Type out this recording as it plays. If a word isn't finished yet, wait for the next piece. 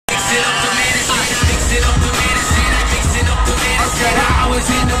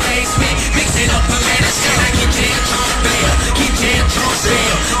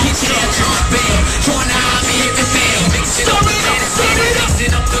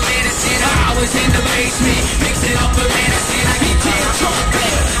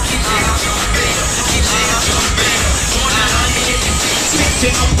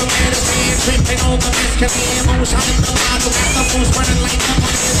over this career. Motion in the wild, got the moves running like the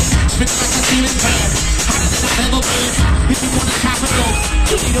fire. Spit like a ceiling fan, hotter than I've ever been. If you wanna top it off,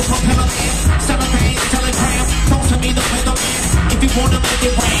 you need a propeller man. Celebrate, telegram, talk to me the weatherman. If you wanna make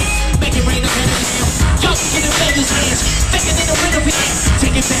it rain ahead of the jump in the weather's hands, faking in the winter van.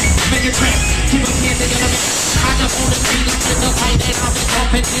 Take it back, make it crack, keep a hand in the man. I just wanna see the fight that I've been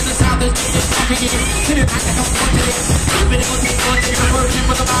pumping in the south is just fucking it. Hit it back like I'm fucking it. I've been able to take one thing, I'm working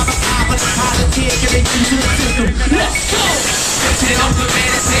with a vibe of pop and a pot of tears, getting used to the system. Let's go! It's an open man.